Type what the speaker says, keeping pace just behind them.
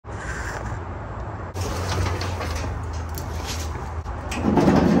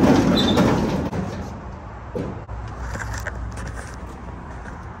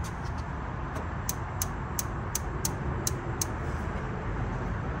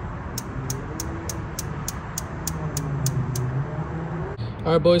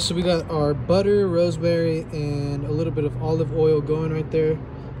All right, boys, so we got our butter, rosemary, and a little bit of olive oil going right there.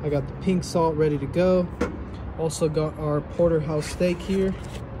 I got the pink salt ready to go. Also got our porterhouse steak here.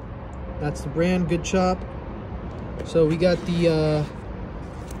 That's the brand, Good Chop. So we got the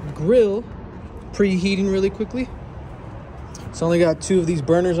grill preheating really quickly. It's only got 2 of these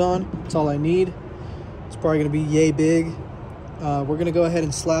burners on. That's all I need. It's probably gonna be yay big. We're gonna go ahead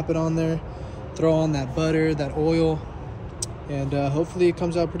and slap it on there, throw on that butter, that oil, and hopefully it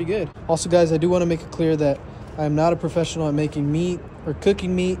comes out pretty good. Also, guys, I do want to make it clear that I am not a professional at making meat or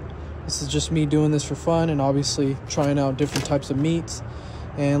cooking meat. This is just me doing this for fun and obviously trying out different types of meats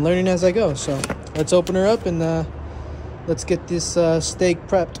and learning as I go. So let's open her up and let's get this steak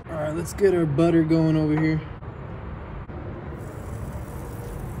prepped. All right, let's get our butter going over here.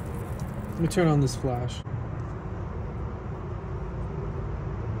 Let me turn on this flash.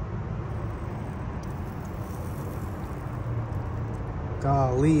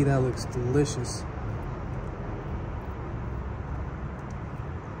 Golly, that looks delicious.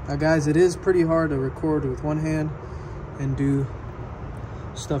 Now, guys, it is pretty hard to record with one hand and do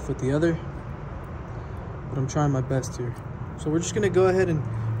stuff with the other, but I'm trying my best here. So we're just gonna go ahead and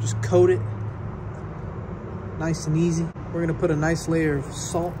just coat it nice and easy. We're gonna put a nice layer of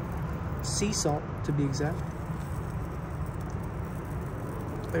salt, sea salt to be exact.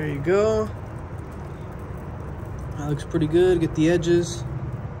 There you go. That looks pretty good. Get the edges.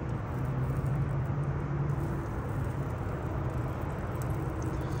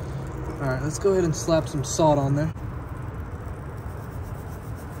 All right, let's go ahead and slap some salt on there.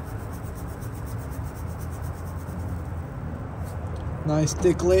 Nice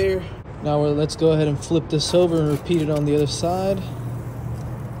thick layer. Now let's go ahead and flip this over and repeat it on the other side.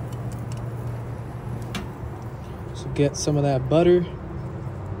 So get some of that butter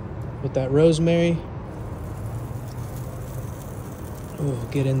with that rosemary. Oh,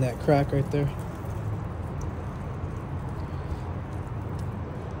 get in that crack right there.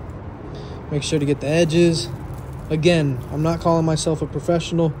 Make sure to get the edges. Again, I'm not calling myself a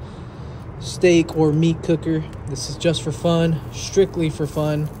professional steak or meat cooker. This is just for fun, strictly for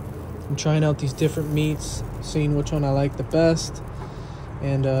fun. I'm trying out these different meats, seeing which one I like the best.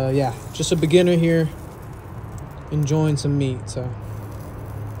 And yeah, just a beginner here, enjoying some meat. So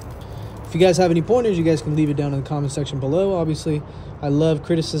if you guys have any pointers, you guys can leave it down in the comment section below. Obviously, I love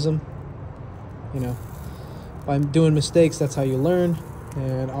criticism. You know, by doing mistakes, that's how you learn.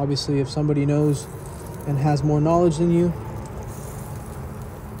 And obviously, if somebody knows and has more knowledge than you,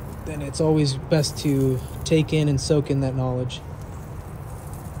 then it's always best to take in and soak in that knowledge.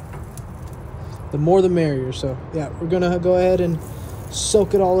 The more the merrier. So yeah, we're gonna go ahead and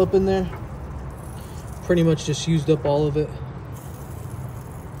soak it all up in there. Pretty much just used up all of it.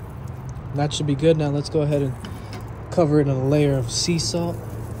 That should be good. Now let's go ahead and cover it in a layer of sea salt.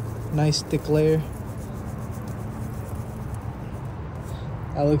 Nice thick layer.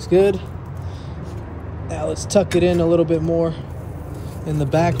 That looks good. Now let's tuck it in a little bit more in the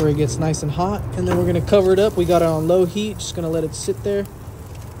back where it gets nice and hot. And then we're gonna cover it up. We got it on low heat. Just gonna let it sit there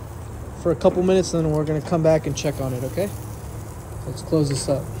for a couple minutes, and then we're gonna come back and check on it, okay? Let's close this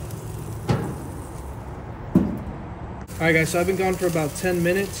up. All right, guys, so I've been gone for about 10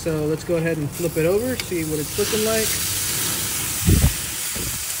 minutes, so let's go ahead and flip it over, see what it's looking like.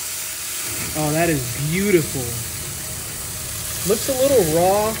 Oh, that is beautiful. Looks a little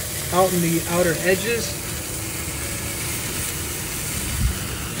raw out in the outer edges,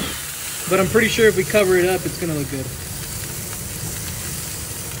 but I'm pretty sure if we cover it up, it's gonna look good.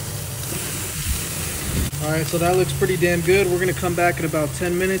 All right, so that looks pretty damn good. We're gonna come back in about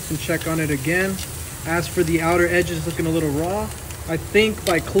 10 minutes and check on it again. As for the outer edges looking a little raw, I think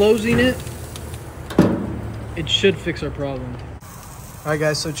by closing it, it should fix our problem. All right,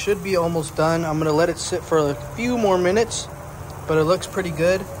 guys, so it should be almost done. I'm gonna let it sit for a few more minutes, but it looks pretty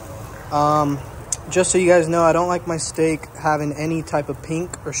good. Just so you guys know, I don't like my steak having any type of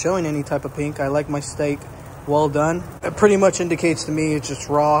pink or showing any type of pink. I like my steak well done. It pretty much indicates to me it's just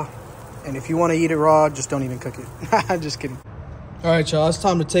raw. And if you want to eat it raw, just don't even cook it. Just kidding. All right, y'all, it's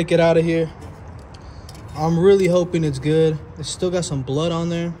time to take it out of here. I'm really hoping it's good. It's still got some blood on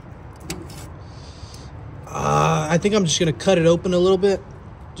there. I think I'm just gonna cut it open a little bit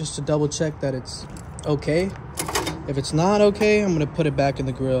just to double check that it's okay. If it's not okay, I'm gonna put it back in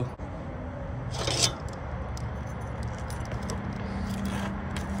the grill.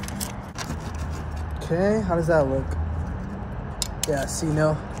 Okay, how does that look? Yeah, see,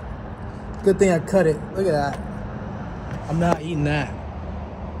 no. Good thing I cut it. Look at that. I'm not eating that.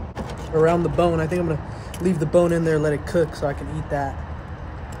 Around the bone, I think I'm gonna leave the bone in there, let it cook so I can eat that.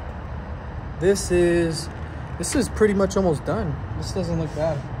 This is This is pretty much almost done. This doesn't look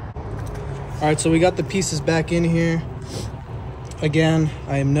bad. All right, so we got the pieces back in here. Again,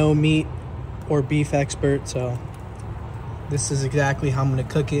 I am no meat or beef expert, so this is exactly how I'm gonna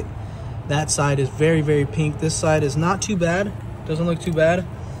cook it. That side is very, very pink. This side is not too bad. Doesn't look too bad.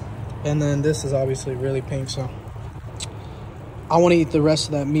 And then this is obviously really pink, so I want to eat the rest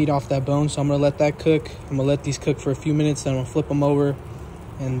of that meat off that bone, so I'm gonna let that cook. I'm gonna let these cook for a few minutes, then I'm gonna flip them over,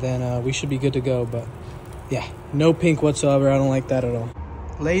 and then we should be good to go. But yeah, no pink whatsoever. I don't like that at all.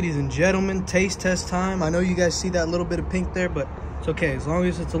 Ladies and gentlemen, taste test time. I know you guys see that little bit of pink there, but it's okay as long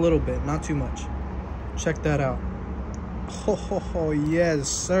as it's a little bit, not too much. Check that out. Oh, yes,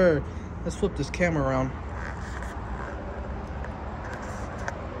 sir. Let's flip this camera around.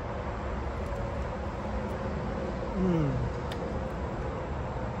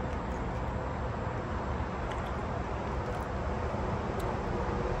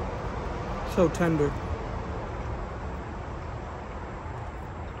 So tender.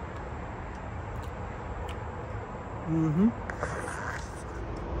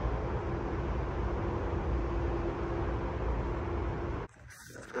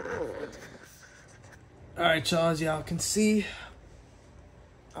 All right, y'all, as y'all can see,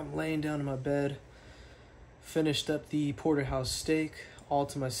 I'm laying down in my bed. Finished up the porterhouse steak all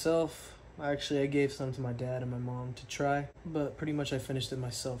to myself. Actually, I gave some to my dad and my mom to try, but pretty much I finished it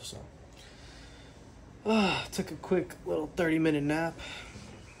myself, so. Took a quick little 30-minute nap.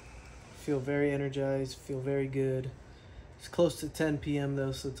 Feel very energized, feel very good. It's close to 10 p.m.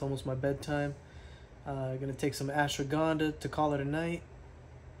 though, so it's almost my bedtime. Gonna take some ashwagandha to call it a night.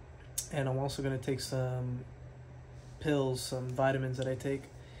 And I'm also gonna take some pills, some vitamins that I take.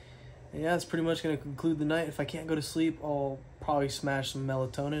 And yeah, it's pretty much gonna conclude the night. If I can't go to sleep, I'll probably smash some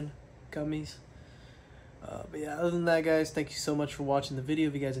melatonin gummies. But yeah, other than that, guys, thank you so much for watching the video.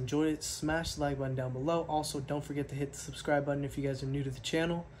 If you guys enjoyed it, smash the like button down below. Also, don't forget to hit the subscribe button if you guys are new to the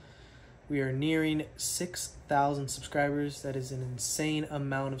channel. We are nearing 6,000 subscribers. That is an insane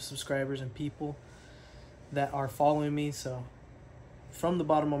amount of subscribers and people that are following me. So from the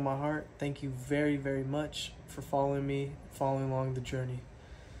bottom of my heart, thank you very, very much for following me, following along the journey.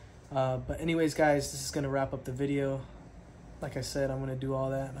 But anyways, guys, this is going to wrap up the video. Like I said, I'm going to do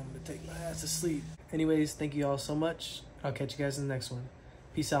all that, and I'm going to take my ass to sleep. Anyways, thank you all so much. I'll catch you guys in the next one.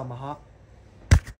 Peace out, Mahat.